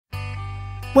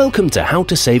Welcome to How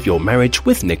to Save Your Marriage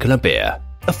with Nicola Beer,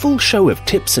 a full show of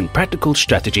tips and practical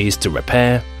strategies to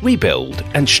repair, rebuild,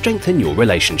 and strengthen your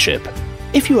relationship.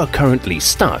 If you are currently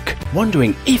stuck,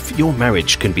 wondering if your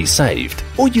marriage can be saved,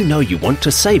 or you know you want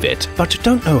to save it but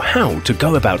don't know how to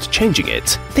go about changing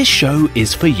it, this show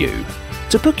is for you.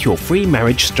 To book your free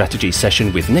marriage strategy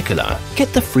session with Nicola,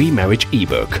 get the free marriage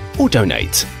ebook or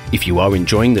donate. If you are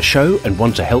enjoying the show and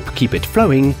want to help keep it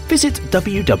flowing, visit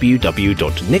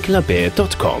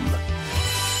www.nicolabeer.com.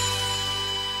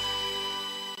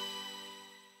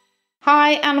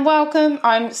 Hi and welcome.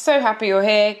 I'm so happy you're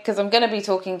here because I'm going to be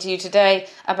talking to you today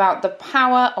about the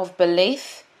power of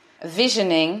belief,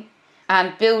 visioning,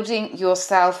 and building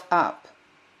yourself up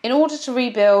in order to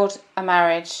rebuild a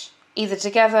marriage, either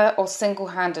together or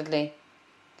single-handedly,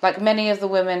 like many of the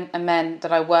women and men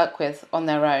that I work with on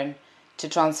their own, to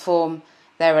transform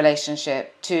their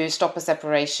relationship, to stop a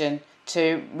separation,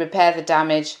 to repair the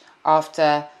damage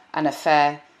after an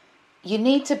affair. You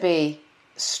need to be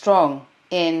strong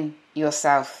in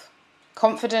yourself,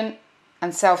 confident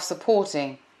and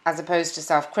self-supporting, as opposed to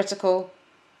self-critical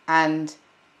and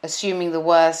assuming the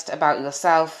worst about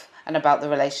yourself and about the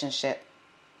relationship.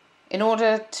 In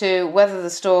order to weather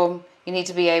the storm, you need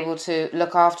to be able to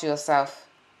look after yourself,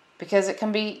 because it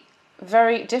can be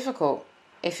very difficult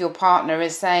if your partner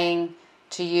is saying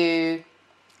to you,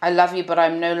 I love you, but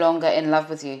I'm no longer in love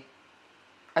with you.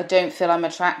 I don't feel I'm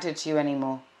attracted to you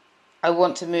anymore. I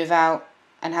want to move out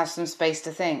and have some space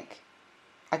to think.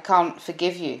 I can't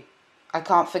forgive you. I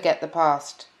can't forget the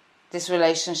past. This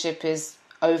relationship is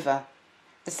over.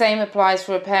 The same applies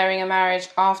for repairing a marriage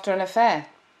after an affair.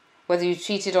 Whether you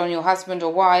cheated on your husband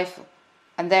or wife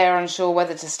and they are unsure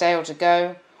whether to stay or to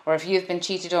go, or if you've been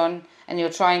cheated on and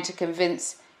you're trying to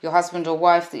convince your husband or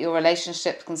wife that your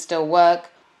relationship can still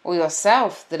work, or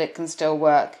yourself that it can still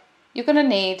work, you're going to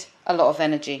need a lot of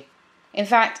energy. In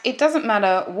fact, it doesn't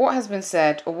matter what has been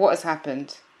said or what has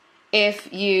happened.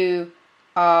 If you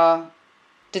are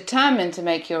determined to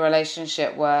make your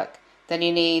relationship work, then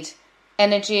you need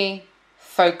energy,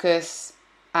 focus,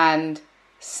 and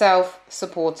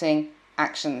self-supporting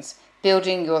actions,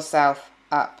 building yourself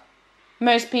up.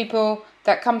 Most people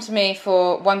that come to me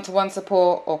for one-to-one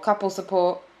support or couple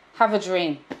support have a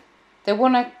dream. They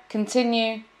want to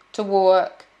continue to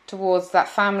work towards that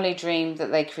family dream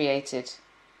that they created.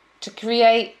 To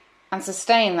create and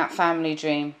sustain that family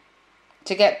dream,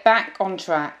 to get back on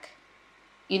track,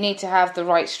 you need to have the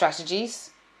right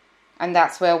strategies, and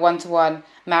that's where one-to-one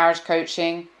marriage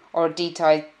coaching or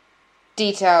a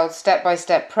detailed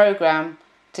step-by-step program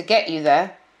to get you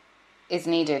there is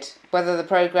needed. Whether the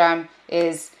program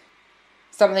is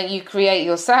something you create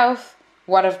yourself,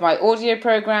 one of my audio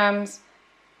programs,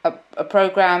 a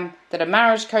program that a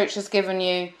marriage coach has given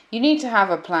you, you need to have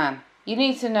a plan. You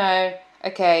need to know,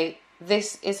 okay,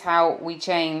 this is how we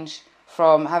change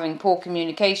from having poor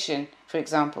communication, for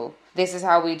example. This is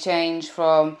how we change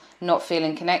from not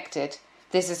feeling connected.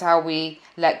 This is how we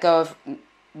let go of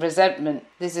resentment.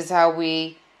 This is how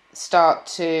we start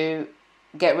to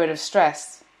get rid of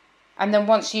stress. And then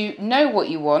once you know what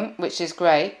you want, which is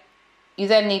great, you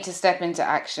then need to step into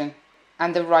action,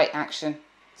 and the right action.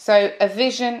 So a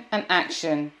vision and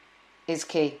action is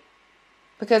key.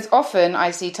 Because often I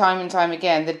see time and time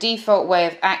again, the default way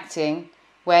of acting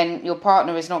when your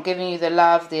partner is not giving you the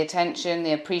love, the attention,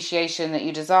 the appreciation that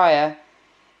you desire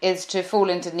is to fall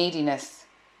into neediness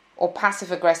or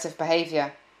passive-aggressive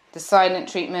behaviour. The silent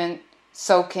treatment,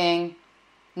 sulking,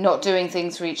 not doing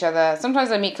things for each other.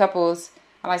 Sometimes I meet couples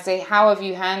and I say, how have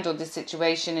you handled this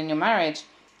situation in your marriage?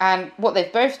 And what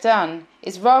they've both done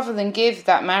is, rather than give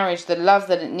that marriage the love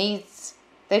that it needs,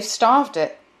 they've starved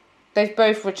it. They've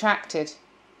both retracted.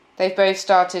 They've both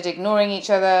started ignoring each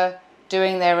other,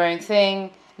 doing their own thing,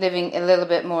 living a little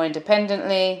bit more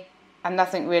independently, and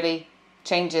nothing really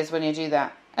changes when you do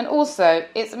that. And also,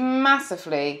 it's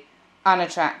massively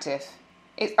unattractive.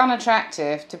 It's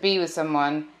unattractive to be with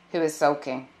someone who is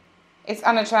sulking. It's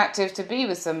unattractive to be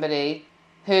with somebody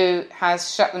who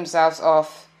has shut themselves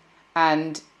off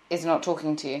and is not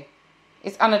talking to you.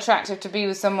 It's unattractive to be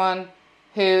with someone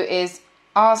who is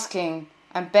asking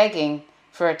and begging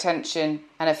for attention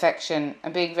and affection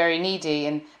and being very needy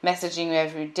and messaging you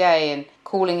every day and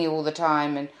calling you all the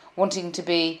time and wanting to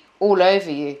be all over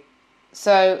you.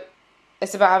 So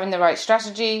it's about having the right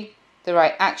strategy, the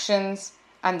right actions,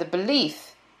 and the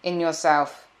belief in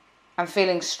yourself, and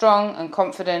feeling strong and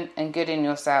confident and good in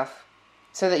yourself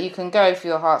so that you can go for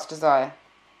your heart's desire.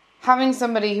 Having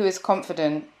somebody who is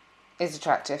confident is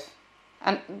attractive.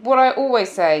 And what I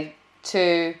always say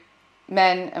to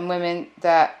men and women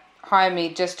that hire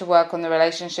me just to work on the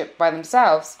relationship by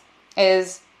themselves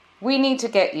is, we need to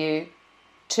get you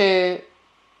to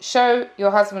show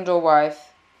your husband or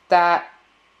wife that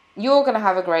you're going to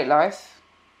have a great life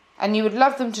and you would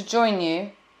love them to join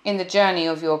you in the journey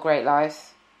of your great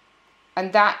life.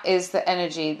 And that is the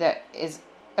energy that is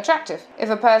attractive. If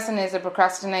a person is a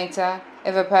procrastinator,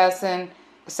 if a person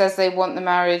says they want the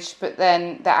marriage but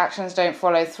then their actions don't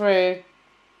follow through,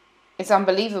 it's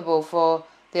unbelievable for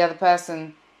the other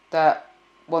person that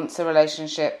wants a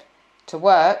relationship to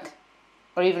work,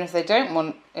 or even if they don't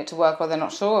want it to work or they're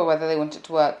not sure whether they want it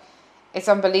to work, it's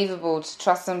unbelievable to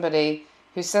trust somebody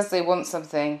who says they want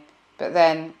something but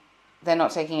then they're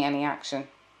not taking any action.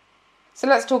 So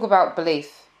let's talk about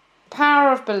belief. The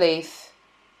power of belief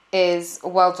is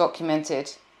well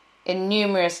documented in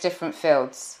numerous different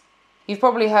fields. You've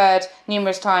probably heard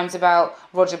numerous times about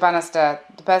Roger Bannister,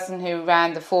 the person who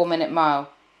ran the 4-minute mile.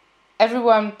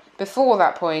 Everyone before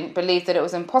that point believed that it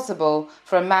was impossible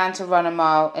for a man to run a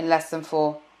mile in less than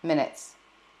 4 minutes.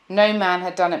 No man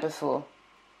had done it before.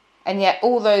 And yet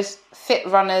all those fit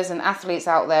runners and athletes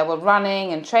out there were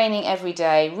running and training every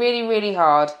day, really, really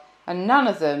hard, and none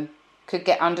of them could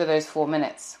get under those 4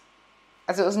 minutes,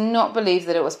 as it was not believed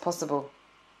that it was possible.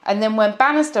 And then when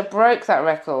Bannister broke that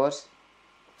record,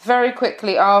 very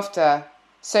quickly after,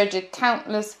 so did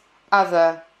countless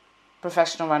other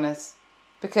professional runners,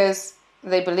 because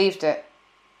they believed it.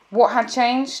 What had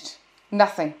changed?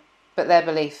 Nothing but their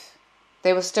belief.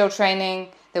 They were still training,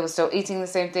 they were still eating the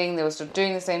same thing, they were still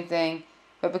doing the same thing,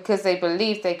 but because they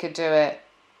believed they could do it,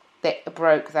 they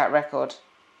broke that record.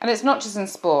 And it's not just in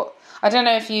sport. I don't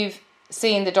know if you've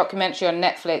seen the documentary on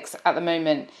Netflix at the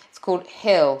moment. It's called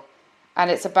Heal, and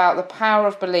it's about the power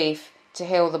of belief to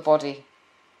heal the body.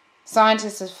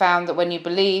 Scientists have found that when you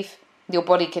believe your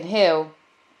body can heal,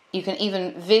 you can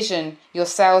even vision your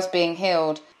cells being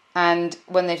healed, and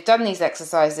when they've done these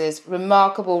exercises,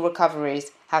 remarkable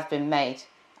recoveries have been made.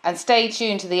 And stay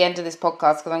tuned to the end of this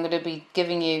podcast, because I'm going to be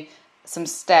giving you some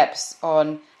steps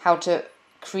on how to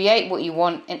create what you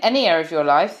want in any area of your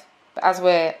life. But as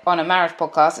we're on a marriage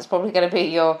podcast, it's probably going to be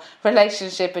your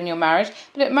relationship and your marriage,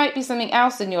 but it might be something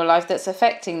else in your life that's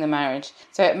affecting the marriage.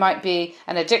 So it might be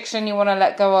an addiction you want to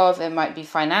let go of, it might be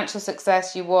financial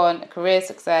success you want, a career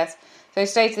success. So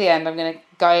stay to the end, I'm going to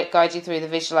guide you through the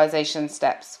visualization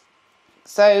steps.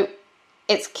 So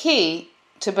it's key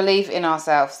to believe in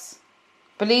ourselves,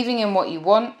 believing in what you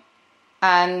want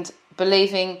and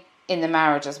believing in the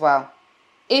marriage as well.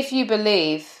 If you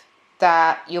believe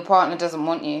that your partner doesn't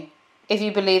want you, if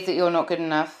you believe that you're not good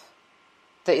enough,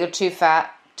 that you're too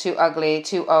fat, too ugly,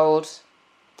 too old,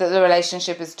 that the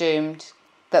relationship is doomed,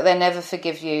 that they'll never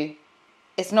forgive you,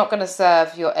 it's not going to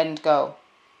serve your end goal.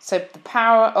 So the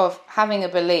power of having a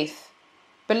belief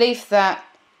that,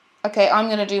 okay, I'm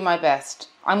going to do my best.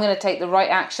 I'm going to take the right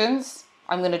actions.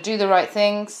 I'm going to do the right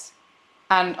things.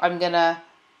 And I'm going to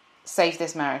save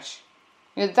this marriage.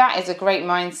 That is a great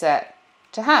mindset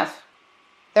to have.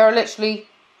 There are literally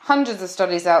hundreds of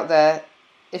studies out there,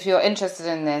 if you're interested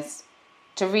in this,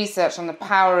 to research on the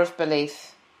power of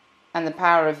belief and the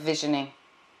power of visioning.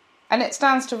 And it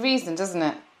stands to reason, doesn't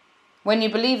it? When you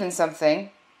believe in something,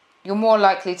 you're more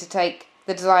likely to take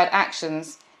the desired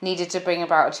actions needed to bring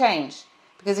about a change.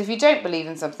 Because if you don't believe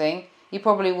in something, you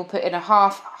probably will put in a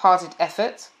half-hearted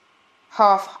effort,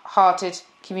 half-hearted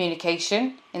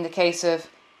communication in the case of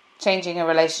changing a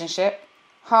relationship,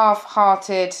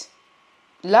 half-hearted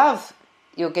love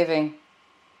you're giving.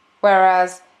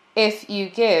 Whereas if you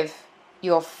give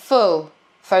your full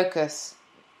focus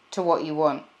to what you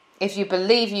want, if you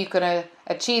believe you're going to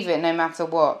achieve it no matter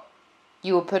what,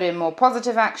 you will put in more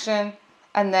positive action.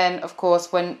 And then, of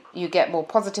course, when you get more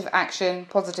positive action,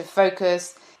 positive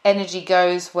focus, energy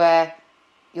goes where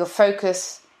your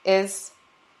focus is.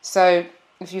 So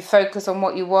if you focus on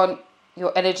what you want,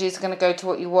 your energy is going to go to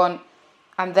what you want,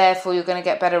 and therefore you're going to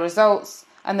get better results.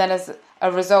 And then as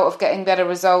a result of getting better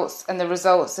results, and the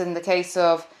results in the case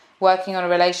of working on a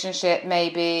relationship may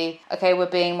be, okay, we're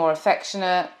being more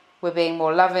affectionate, we're being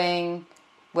more loving,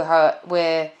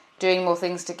 we're doing more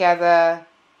things together,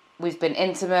 we've been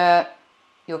intimate,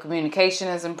 your communication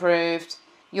has improved.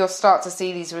 You'll start to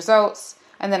see these results,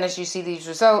 and then as you see these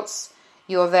results,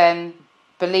 you'll then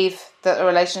believe that the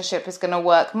relationship is going to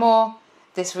work more.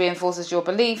 This reinforces your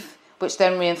belief, which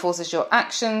then reinforces your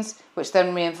actions, which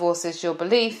then reinforces your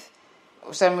belief,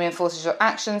 which then reinforces your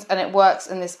actions, and it works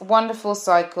in this wonderful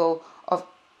cycle of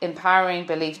empowering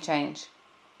belief change.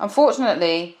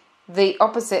 Unfortunately, the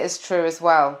opposite is true as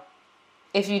well.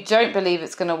 If you don't believe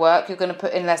it's going to work, you're going to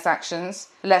put in less actions.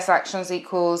 Less actions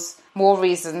equals more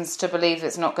reasons to believe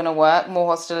it's not going to work, more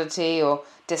hostility or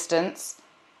distance.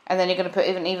 And then you're going to put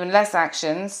even less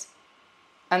actions.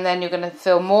 And then you're going to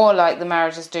feel more like the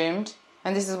marriage is doomed.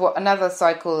 And this is what another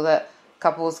cycle that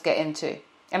couples get into.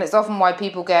 And it's often why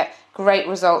people get great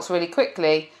results really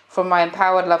quickly from my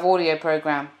Empowered Love audio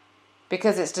program,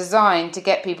 because it's designed to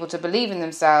get people to believe in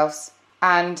themselves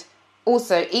and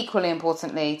also, equally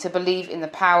importantly, to believe in the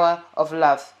power of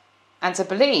love. And to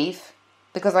believe,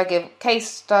 because I give case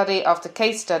study after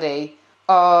case study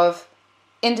of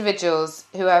individuals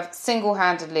who have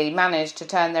single-handedly managed to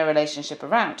turn their relationship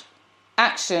around.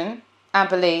 Action and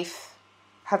belief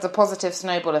has a positive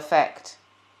snowball effect.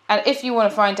 And if you want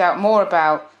to find out more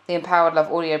about the Empowered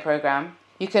Love audio program,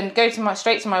 you can go to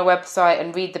straight to my website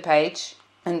and read the page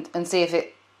and see if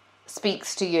it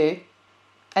speaks to you.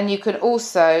 And you can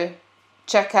also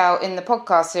check out in the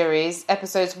podcast series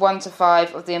episodes 1 to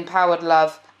 5 of the Empowered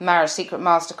Love Marriage Secret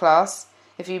Masterclass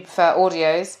if you prefer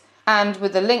audios. And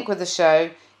with the link with the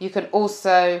show, you can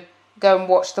also go and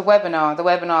watch the webinar. The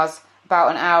webinar's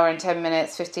about an hour and 10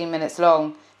 minutes, 15 minutes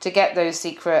long to get those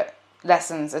secret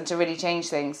lessons and to really change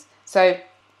things. So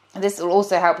this will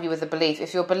also help you with the belief.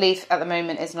 If your belief at the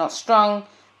moment is not strong,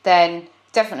 then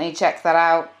definitely check that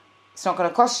out. It's not going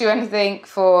to cost you anything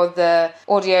for the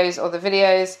audios or the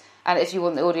videos. And if you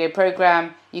want the audio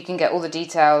program, you can get all the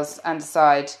details and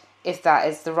decide if that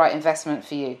is the right investment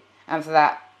for you. And for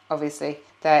that, obviously,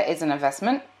 there is an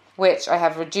investment, which I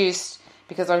have reduced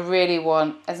because I really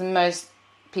want as most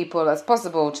people as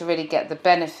possible to really get the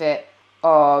benefit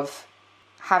of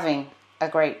having a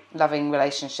great loving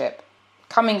relationship.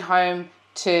 Coming home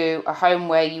to a home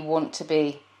where you want to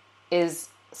be is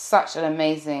such an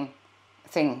amazing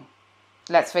thing.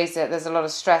 Let's face it, there's a lot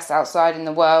of stress outside in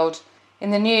the world,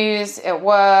 in the news, at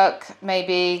work,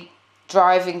 maybe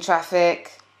driving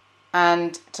traffic,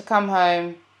 and to come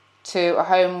home to a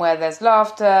home where there's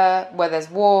laughter, where there's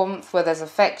warmth, where there's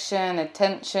affection,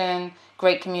 attention,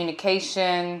 great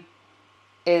communication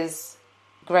is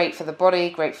great for the body,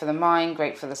 great for the mind,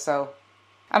 great for the soul.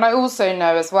 And I also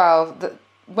know as well that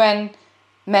when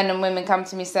men and women come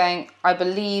to me saying, I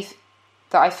believe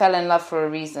that I fell in love for a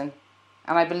reason,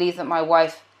 and I believe that my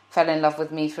wife fell in love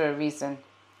with me for a reason,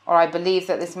 or I believe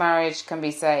that this marriage can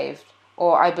be saved,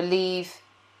 or I believe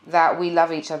that we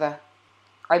love each other,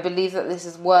 I believe that this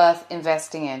is worth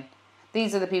investing in.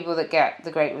 These are the people that get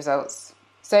the great results.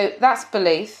 So that's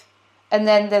belief. And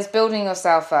then there's building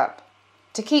yourself up.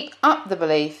 To keep up the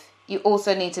belief, you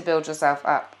also need to build yourself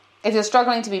up. If you're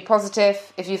struggling to be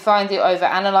positive, if you find that you're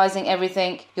over-analysing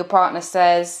everything your partner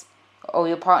says or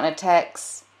your partner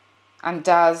texts and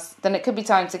does, then it could be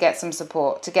time to get some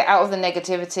support, to get out of the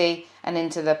negativity and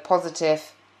into the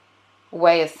positive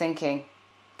way of thinking.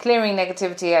 Clearing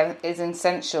negativity is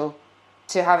essential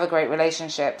to have a great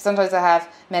relationship. Sometimes I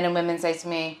have men and women say to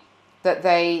me that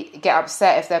they get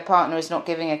upset if their partner is not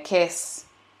giving a kiss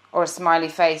or a smiley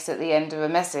face at the end of a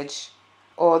message,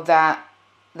 or that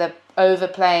they're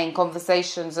overplaying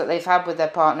conversations that they've had with their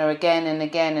partner again and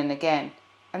again and again.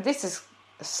 And this is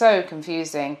so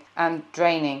confusing and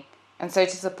draining. And so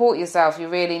to support yourself, you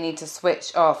really need to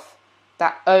switch off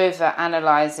that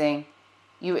over-analysing.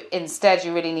 Instead,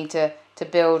 you really need to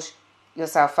build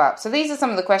yourself up. So these are some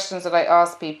of the questions that I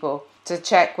ask people to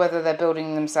check whether they're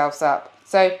building themselves up.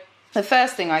 So the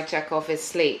first thing I check off is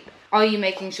sleep. Are you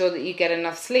making sure that you get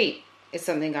enough sleep? Is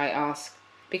something I ask.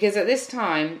 Because at this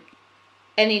time,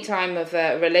 any time of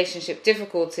a relationship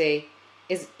difficulty,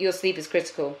 your sleep is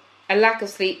critical. A lack of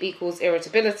sleep equals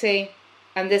irritability,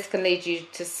 and this can lead you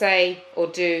to say or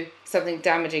do something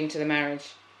damaging to the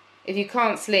marriage. If you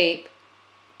can't sleep,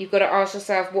 you've got to ask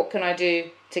yourself, what can I do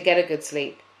to get a good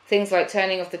sleep? Things like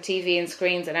turning off the TV and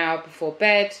screens an hour before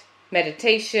bed,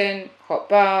 meditation, hot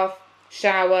bath,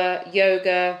 shower,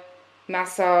 yoga,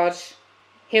 massage.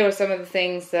 Here are some of the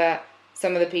things that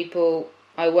some of the people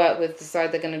I work with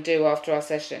decide they're going to do after our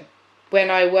session. When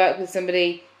I work with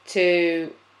somebody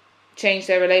to change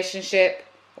their relationship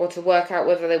or to work out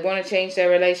whether they want to change their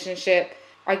relationship,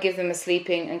 I give them a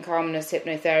sleeping and calmness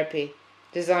hypnotherapy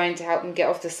designed to help them get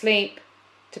off to sleep,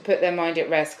 to put their mind at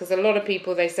rest. Because a lot of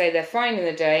people, they say they're fine in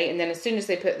the day, and then as soon as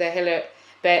they put their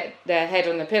head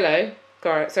on the pillow,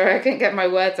 sorry, I can't get my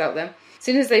words out then. As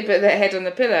soon as they put their head on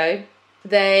the pillow,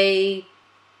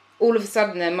 all of a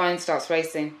sudden their mind starts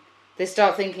racing. They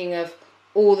start thinking of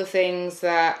all the things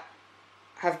that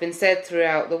have been said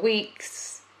throughout the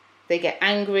weeks. They get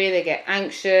angry, they get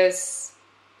anxious,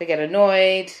 they get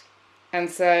annoyed. And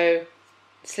so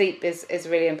sleep is a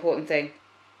really important thing.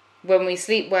 When we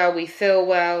sleep well, we feel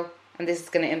well, and this is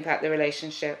going to impact the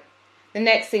relationship. The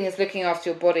next thing is looking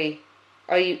after your body.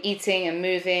 Are you eating and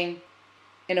moving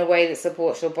in a way that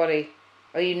supports your body?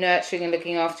 Are you nurturing and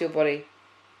looking after your body?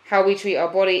 How we treat our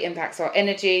body impacts our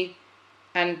energy,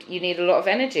 and you need a lot of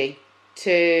energy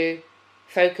to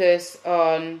focus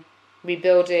on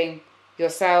rebuilding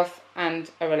yourself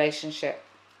and a relationship.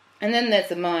 And then there's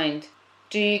the mind.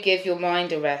 Do you give your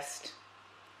mind a rest?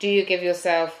 Do you give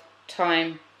yourself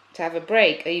time to have a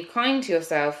break? Are you kind to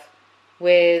yourself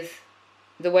with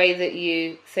the way that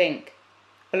you think?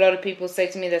 A lot of people say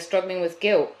to me they're struggling with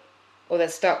guilt, or they're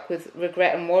stuck with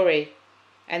regret and worry,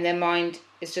 and their mind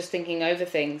is just thinking over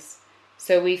things.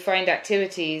 So we find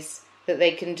activities that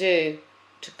they can do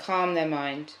to calm their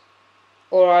mind.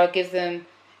 Or I'll give them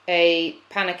a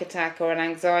panic attack or an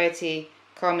anxiety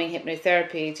calming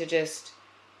hypnotherapy to just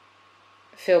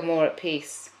feel more at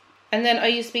peace. And then, are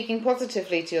you speaking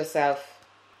positively to yourself?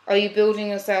 Are you building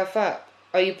yourself up?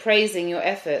 Are you praising your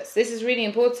efforts? This is really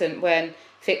important when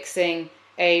fixing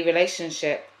a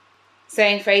relationship.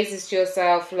 Saying phrases to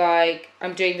yourself like,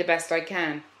 I'm doing the best I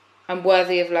can. I'm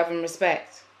worthy of love and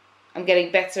respect. I'm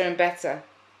getting better and better.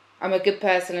 I'm a good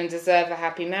person and deserve a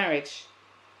happy marriage.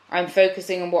 I'm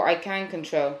focusing on what I can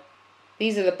control.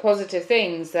 These are the positive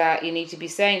things that you need to be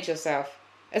saying to yourself,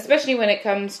 especially when it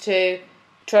comes to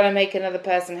trying to make another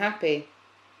person happy.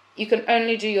 You can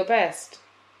only do your best.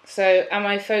 So am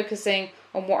I focusing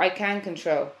on what I can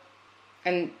control?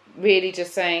 And really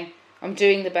just saying, I'm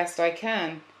doing the best I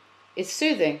can, is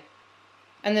soothing.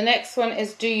 And the next one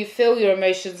is, do you feel your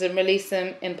emotions and release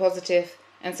them in positive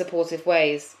and supportive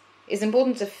ways? It's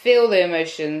important to feel the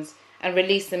emotions and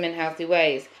release them in healthy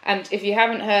ways. And if you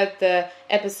haven't heard the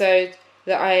episode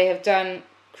that I have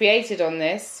created on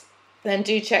this, then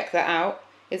do check that out.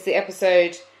 It's the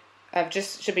episode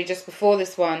should be just before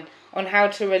this one, on how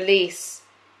to release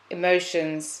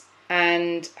emotions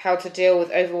and how to deal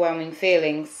with overwhelming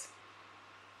feelings.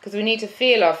 Because we need to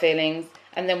feel our feelings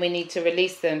and then we need to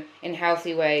release them in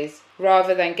healthy ways,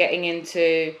 rather than getting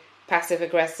into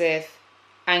passive-aggressive,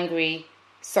 angry,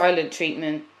 silent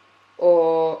treatment,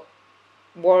 or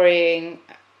worrying,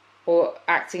 or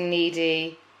acting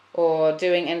needy, or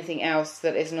doing anything else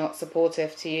that is not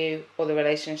supportive to you or the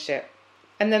relationship.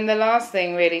 And then the last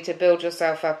thing really to build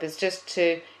yourself up is just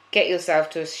to get yourself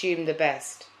to assume the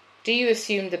best. Do you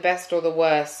assume the best or the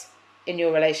worst in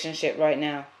your relationship right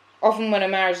now? Often when a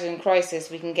marriage is in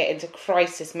crisis, we can get into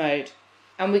crisis mode,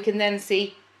 and we can then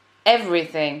see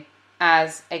everything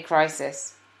as a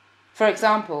crisis. For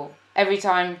example, every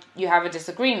time you have a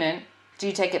disagreement, do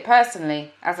you take it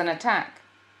personally as an attack?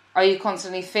 Are you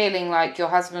constantly feeling like your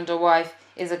husband or wife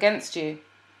is against you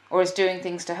or is doing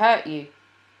things to hurt you?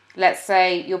 Let's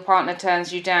say your partner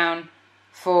turns you down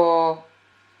for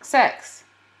sex.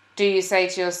 Do you say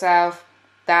to yourself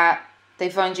that they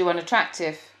find you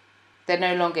unattractive? They're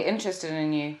no longer interested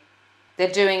in you.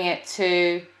 They're doing it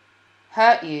to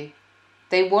hurt you.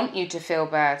 They want you to feel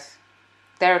bad.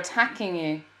 They're attacking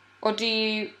you. Or do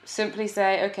you simply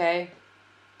say, okay,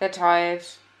 they're tired,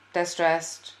 they're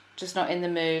stressed, just not in the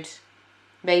mood.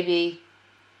 Maybe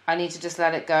I need to just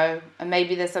let it go. And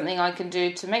maybe there's something I can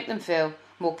do to make them feel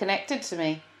more connected to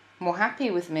me, more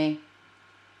happy with me.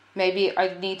 Maybe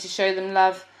I need to show them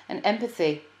love and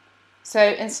empathy. So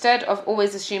instead of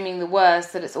always assuming the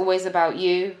worst, that it's always about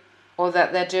you, or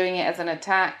that they're doing it as an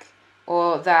attack,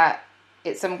 or that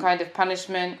it's some kind of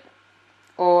punishment,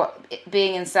 or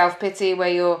being in self-pity where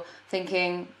you're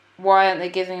thinking, why aren't they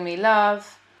giving me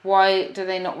love? Why do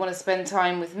they not want to spend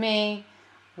time with me?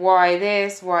 Why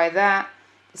this? Why that?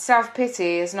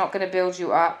 Self-pity is not going to build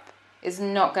you up. It's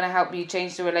not going to help you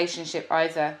change the relationship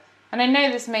either. And I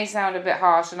know this may sound a bit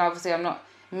harsh, and obviously I'm not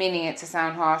meaning it to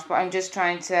sound harsh, but I'm just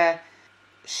trying to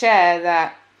share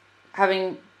that,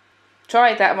 having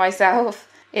tried that myself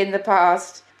in the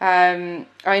past, I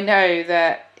know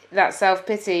that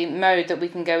self-pity mode that we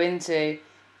can go into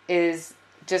is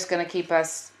just going to keep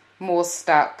us more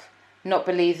stuck, not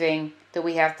believing that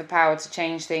we have the power to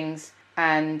change things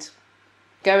and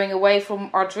going away from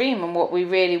our dream and what we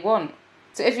really want.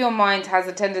 So if your mind has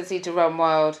a tendency to run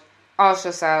wild, ask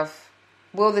yourself,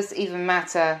 will this even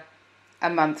matter a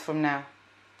month from now?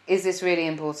 Is this really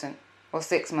important? Or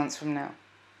 6 months from now?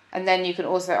 And then you can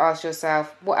also ask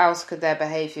yourself, what else could their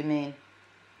behaviour mean?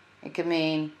 It could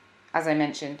mean, as I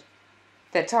mentioned,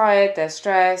 they're tired, they're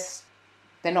stressed,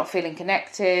 they're not feeling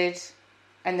connected.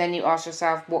 And then you ask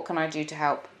yourself, what can I do to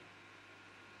help?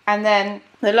 And then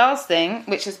the last thing,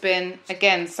 which has been,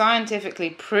 again, scientifically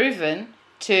proven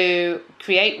to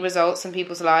create results in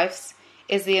people's lives,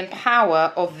 is the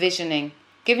power of visioning.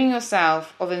 Giving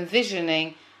yourself of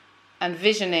envisioning and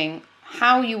visioning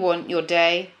how you want your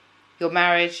day, your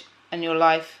marriage, and your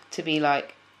life to be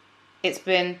like. It's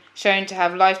been shown to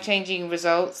have life-changing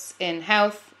results in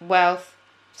health, wealth.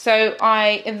 So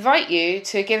I invite you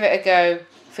to give it a go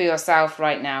for yourself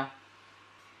right now.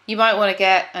 You might want to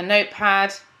get a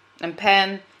notepad and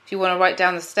pen if you want to write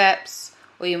down the steps,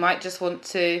 or you might just want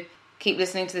to keep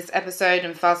listening to this episode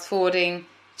and fast forwarding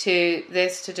to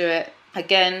this to do it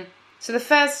again. So the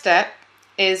first step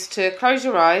is to close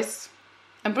your eyes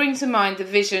and bring to mind the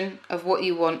vision of what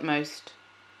you want most.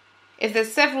 If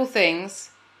there's several things,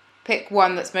 pick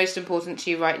one that's most important to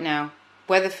you right now,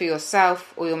 whether for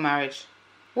yourself or your marriage.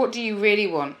 What do you really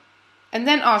want? And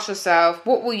then ask yourself,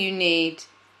 what will you need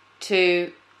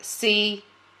to see,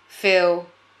 feel,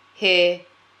 hear,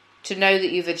 to know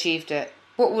that you've achieved it?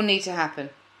 What will need to happen?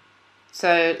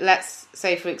 So let's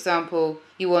say, for example,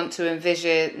 you want to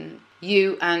envision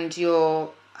you and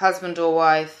your husband or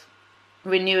wife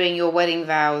renewing your wedding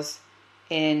vows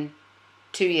in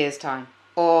 2 years' time,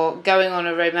 or going on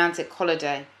a romantic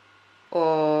holiday,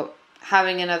 or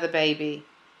having another baby,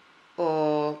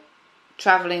 or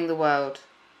traveling the world,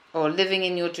 or living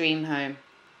in your dream home,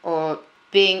 or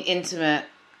being intimate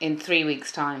in 3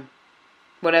 weeks' time,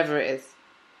 whatever it is.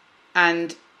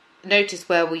 And notice,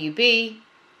 where will you be?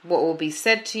 What will be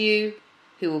said to you?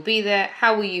 Who will be there?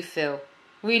 How will you feel?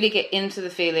 Really get into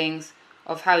the feelings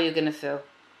of how you're going to feel.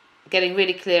 Getting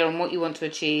really clear on what you want to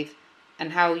achieve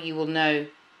and how you will know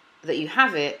that you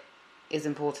have it is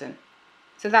important.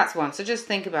 So that's one. So just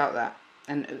think about that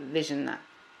and vision that.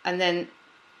 And then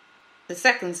the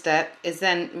second step is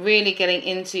then really getting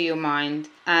into your mind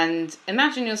and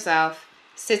imagine yourself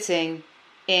sitting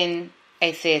in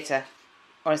a theatre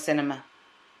or a cinema.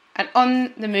 And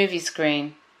on the movie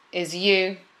screen is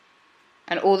you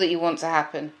and all that you want to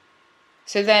happen.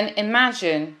 So then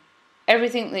imagine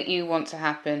everything that you want to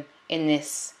happen in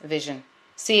this vision.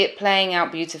 See it playing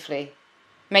out beautifully.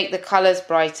 Make the colours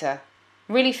brighter.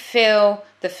 Really feel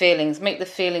the feelings. Make the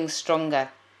feelings stronger.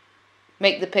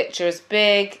 Make the picture as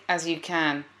big as you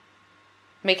can.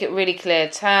 Make it really clear.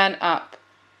 Turn up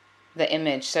the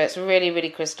image so it's really, really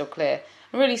crystal clear.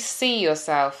 Really see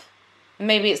yourself.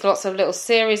 Maybe it's lots of little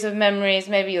series of memories.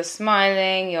 Maybe you're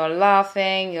smiling, you're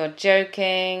laughing, you're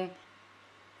joking,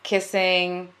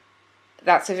 kissing.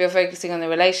 That's if you're focusing on the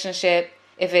relationship.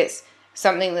 If it's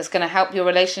something that's going to help your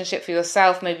relationship for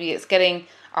yourself, maybe it's getting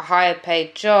a higher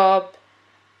paid job,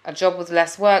 a job with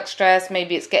less work stress.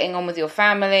 Maybe it's getting on with your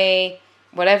family,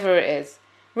 whatever it is.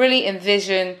 Really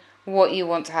envision what you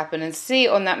want to happen and see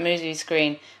it on that movie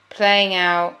screen playing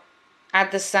out.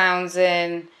 Add the sounds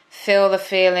in, feel the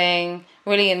feeling,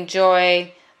 really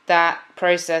enjoy that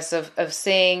process of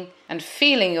seeing and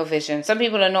feeling your vision. Some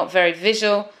people are not very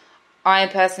visual. I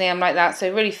personally am like that,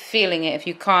 so really feeling it if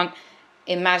you can't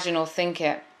imagine or think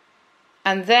it.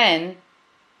 And then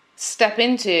step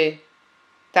into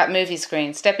that movie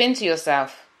screen. Step into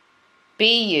yourself.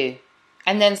 Be you.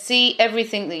 And then see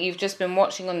everything that you've just been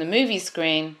watching on the movie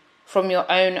screen from your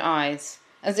own eyes,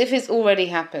 as if it's already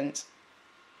happened.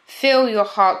 Feel your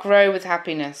heart grow with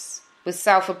happiness, with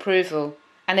self-approval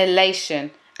and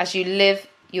elation as you live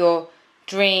your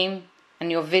dream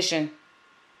and your vision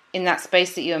in that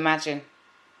space that you imagine.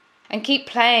 And keep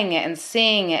playing it and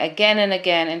seeing it again and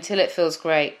again until it feels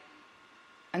great.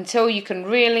 Until you can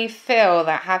really feel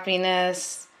that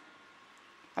happiness.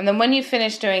 And then when you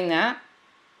finish doing that,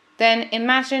 then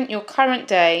imagine your current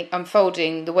day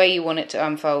unfolding the way you want it to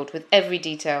unfold, with every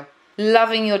detail.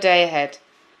 Loving your day ahead.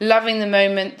 Loving the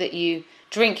moment that you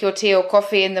drink your tea or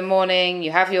coffee in the morning, you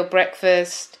have your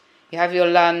breakfast, you have your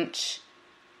lunch,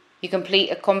 you complete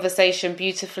a conversation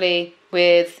beautifully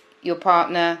with your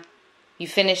partner, you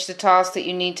finish the task that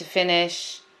you need to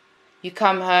finish, you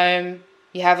come home,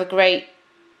 you have a great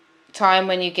time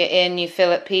when you get in, you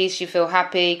feel at peace, you feel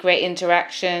happy, great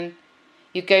interaction,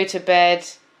 you go to bed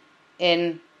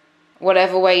in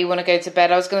whatever way you want to go to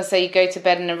bed. I was going to say you go to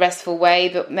bed in a restful way,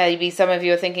 but maybe some of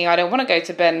you are thinking, I don't want to go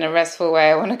to bed in a restful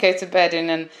way. I want to go to bed in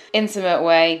an intimate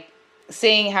way,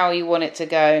 seeing how you want it to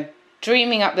go,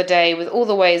 dreaming up the day with all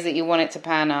the ways that you want it to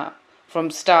pan up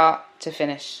from start to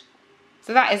finish.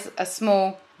 So that is a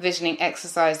small visioning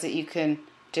exercise that you can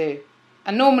do.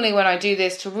 And normally when I do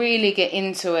this, to really get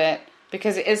into it,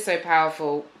 because it is so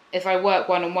powerful, if I work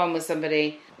one-on-one with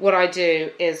somebody, what I do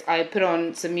is I put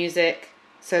on some music,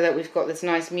 so that we've got this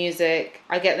nice music.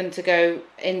 I get them to go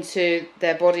into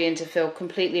their body and to feel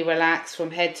completely relaxed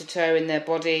from head to toe in their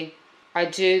body. I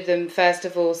do them, first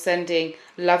of all, sending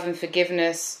love and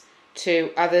forgiveness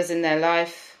to others in their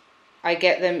life. I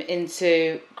get them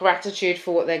into gratitude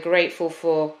for what they're grateful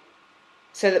for,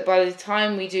 so that by the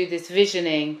time we do this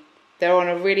visioning, they're on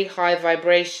a really high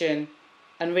vibration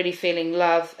and really feeling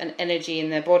love and energy in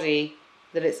their body,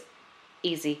 that it's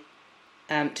easy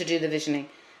to do the visioning.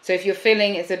 So if you're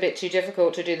feeling it's a bit too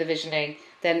difficult to do the visioning,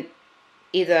 then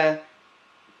either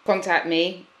contact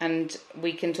me and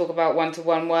we can talk about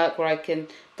one-to-one work where I can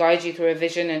guide you through a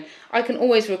vision, and I can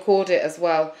always record it as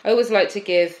well. I always like to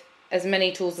give as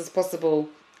many tools as possible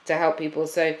to help people.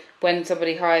 So when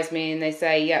somebody hires me and they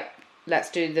say, yep, let's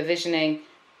do the visioning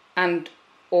and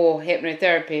or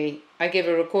hypnotherapy, I give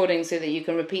a recording so that you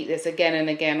can repeat this again and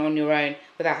again on your own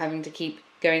without having to keep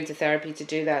going to therapy to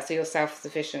do that, so you're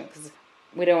self-sufficient, because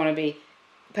we don't want to be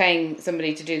paying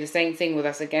somebody to do the same thing with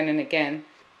us again and again.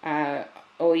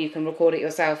 Or you can record it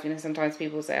yourself. Sometimes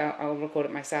people say, I'll record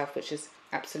it myself, which is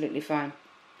absolutely fine.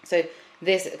 So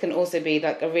this can also be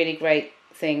like a really great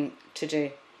thing to do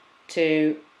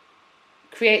to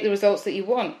create the results that you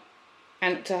want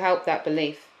and to help that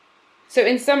belief. So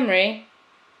in summary,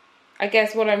 I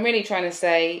guess what I'm really trying to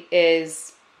say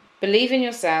is believe in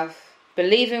yourself,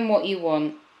 believe in what you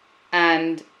want,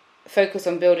 and focus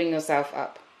on building yourself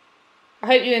up. I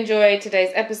hope you enjoyed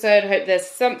today's episode. I hope there's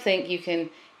something you can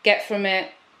get from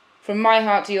it. From my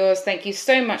heart to yours, thank you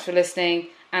so much for listening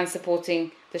and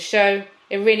supporting the show.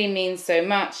 It really means so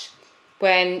much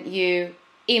when you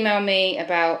email me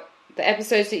about the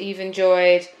episodes that you've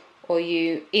enjoyed, or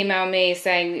you email me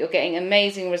saying that you're getting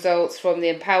amazing results from the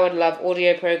Empowered Love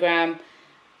audio program.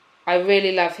 I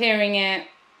really love hearing it.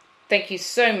 Thank you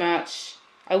so much.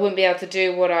 I wouldn't be able to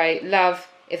do what I love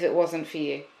if it wasn't for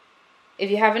you. If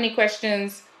you have any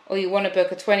questions or you want to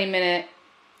book a 20-minute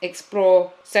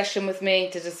explore session with me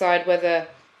to decide whether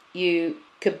you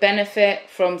could benefit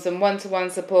from some one-to-one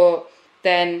support,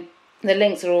 then the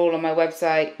links are all on my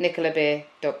website,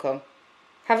 nicolabeer.com.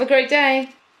 Have a great day.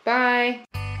 Bye.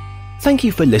 Thank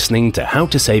you for listening to How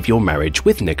to Save Your Marriage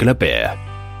with Nicola Beer.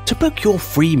 To book your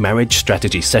free marriage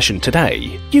strategy session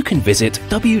today, you can visit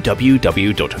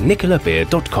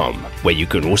www.nicolabeer.com, where you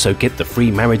can also get the free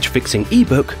marriage fixing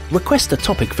ebook, request a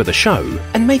topic for the show,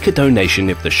 and make a donation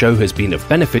if the show has been of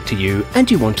benefit to you and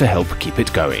you want to help keep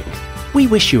it going. We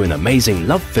wish you an amazing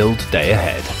love-filled day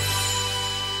ahead.